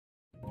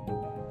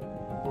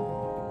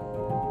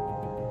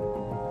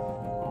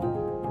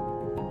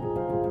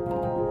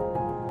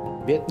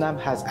Vietnam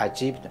has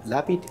achieved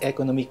rapid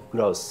economic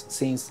growth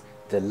since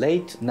the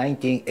late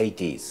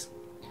 1980s.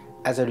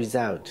 As a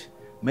result,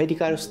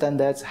 medical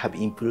standards have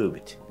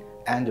improved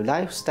and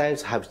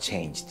lifestyles have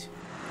changed.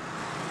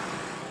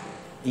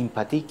 In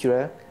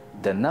particular,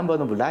 the number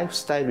of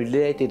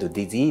lifestyle-related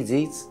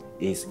diseases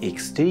is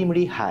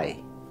extremely high.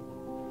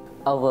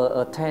 Over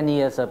a 10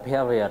 years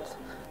period,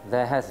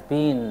 there has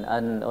been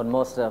an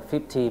almost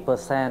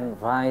 50%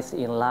 rise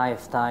in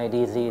lifestyle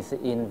disease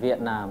in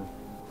Vietnam.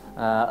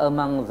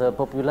 Among the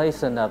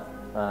population of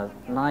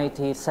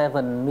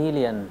 97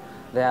 million,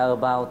 there are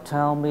about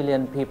 12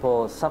 million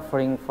people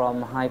suffering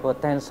from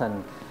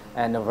hypertension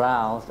and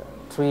around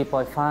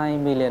 3.5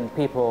 million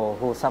people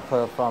who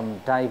suffer from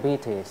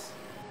diabetes.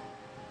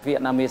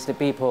 Vietnamese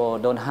people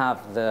don't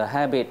have the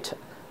habit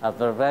of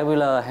the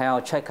regular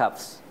health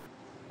checkups.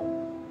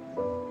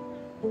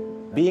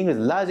 Being the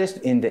largest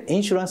in the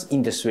insurance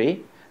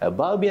industry,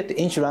 Bao Viet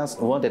Insurance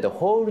wanted a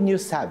whole new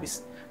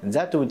service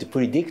that would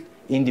predict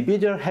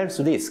individual health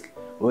risk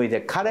with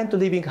the current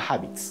living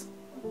habits.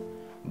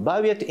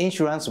 Bao Viet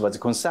Insurance was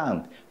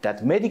concerned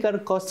that medical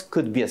costs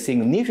could be a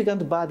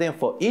significant burden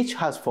for each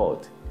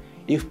household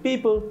if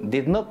people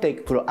did not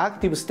take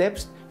proactive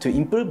steps to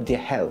improve their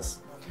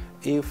health.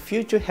 If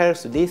future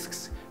health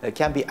risks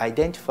can be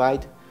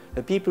identified,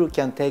 people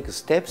can take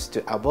steps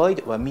to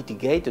avoid or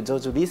mitigate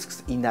those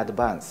risks in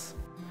advance.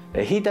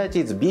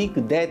 Hitachi's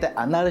big data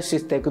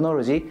analysis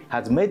technology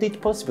has made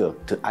it possible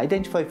to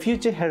identify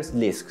future health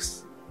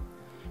risks.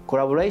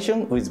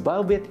 Collaboration with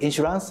Bao Viet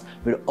Insurance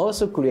will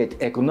also create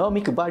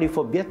economic value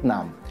for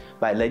Vietnam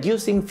by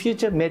reducing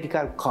future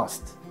medical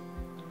costs.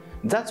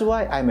 That's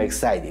why I'm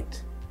excited.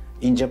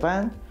 In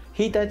Japan,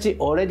 Hitachi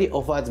already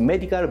offers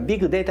medical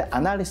big data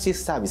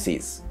analysis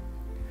services.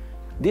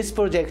 This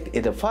project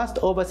is the first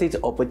overseas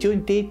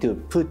opportunity to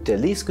put the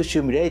risk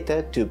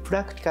simulator to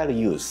practical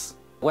use.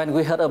 When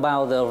we heard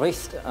about the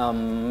risk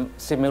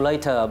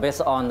simulator based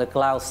on the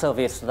cloud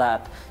service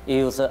that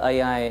uses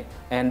AI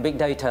and big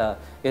data,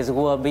 it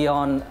was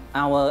beyond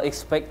our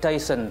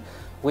expectation.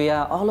 We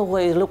are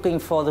always looking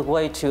for the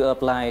way to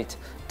apply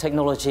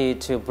technology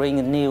to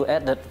bring new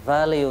added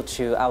value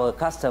to our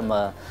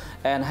customer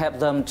and help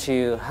them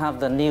to have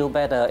the new,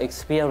 better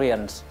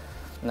experience.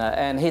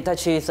 And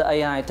Hitachi's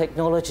AI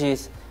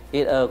technologies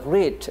is a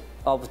great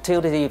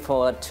opportunity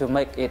for us to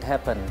make it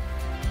happen.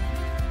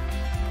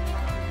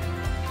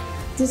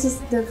 This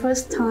is the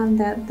first time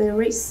that the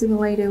risk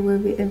simulator will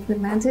be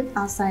implemented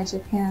outside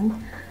Japan.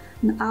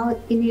 Our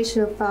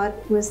initial thought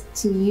was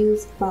to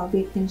use Bao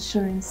Viet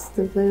Insurance,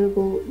 the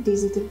available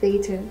digital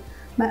data,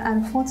 but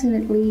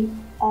unfortunately,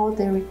 all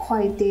the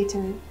required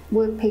data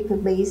were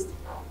paper-based.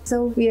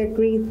 So we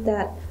agreed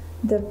that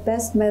the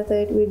best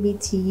method would be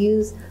to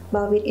use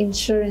Bao Viet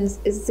Insurance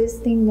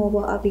existing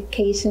mobile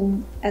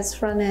application as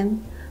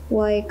front-end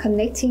while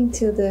connecting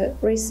to the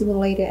risk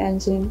simulator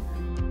engine.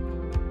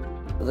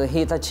 The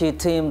Hitachi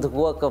team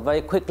worked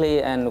very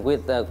quickly and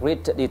with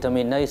great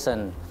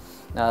determination.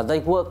 They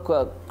work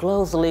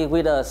closely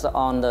with us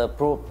on the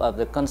proof of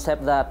the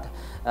concept that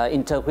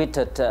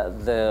integrated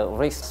the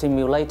risk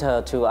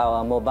simulator to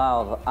our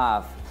mobile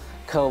app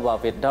called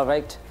Bao Viet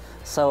Direct,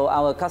 so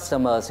our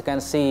customers can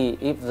see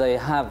if they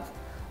have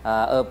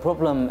a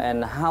problem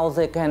and how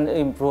they can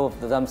improve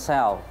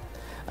themselves.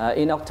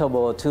 In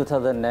October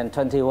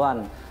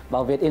 2021,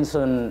 Bao Viet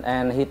Insurance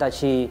and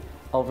Hitachi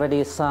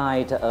already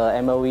signed a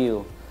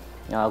MOU.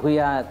 We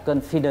are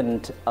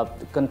confident of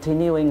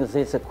continuing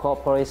this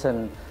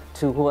cooperation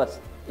towards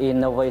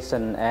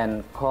innovation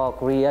and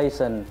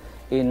co-creation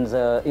in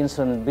the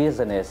insurance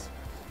business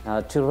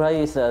to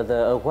raise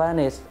the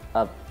awareness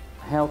of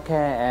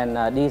healthcare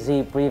and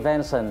disease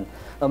prevention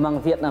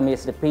among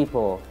Vietnamese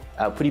people.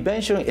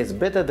 Prevention is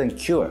better than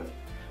cure.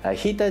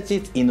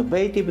 Hitachi's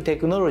innovative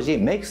technology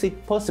makes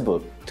it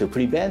possible to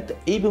prevent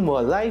even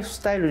more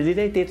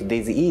lifestyle-related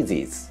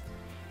diseases.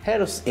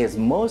 Health is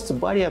most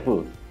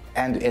valuable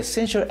and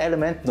essential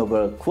element of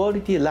a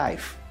quality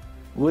life.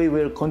 We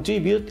will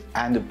contribute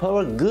and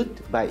power good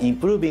by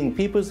improving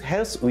people's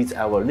health with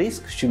our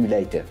risk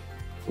simulator.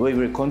 We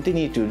will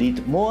continue to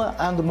lead more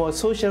and more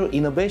social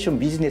innovation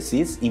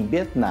businesses in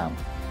Vietnam.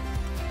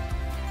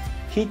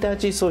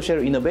 Hitachi Social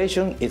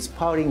Innovation is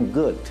powering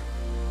good.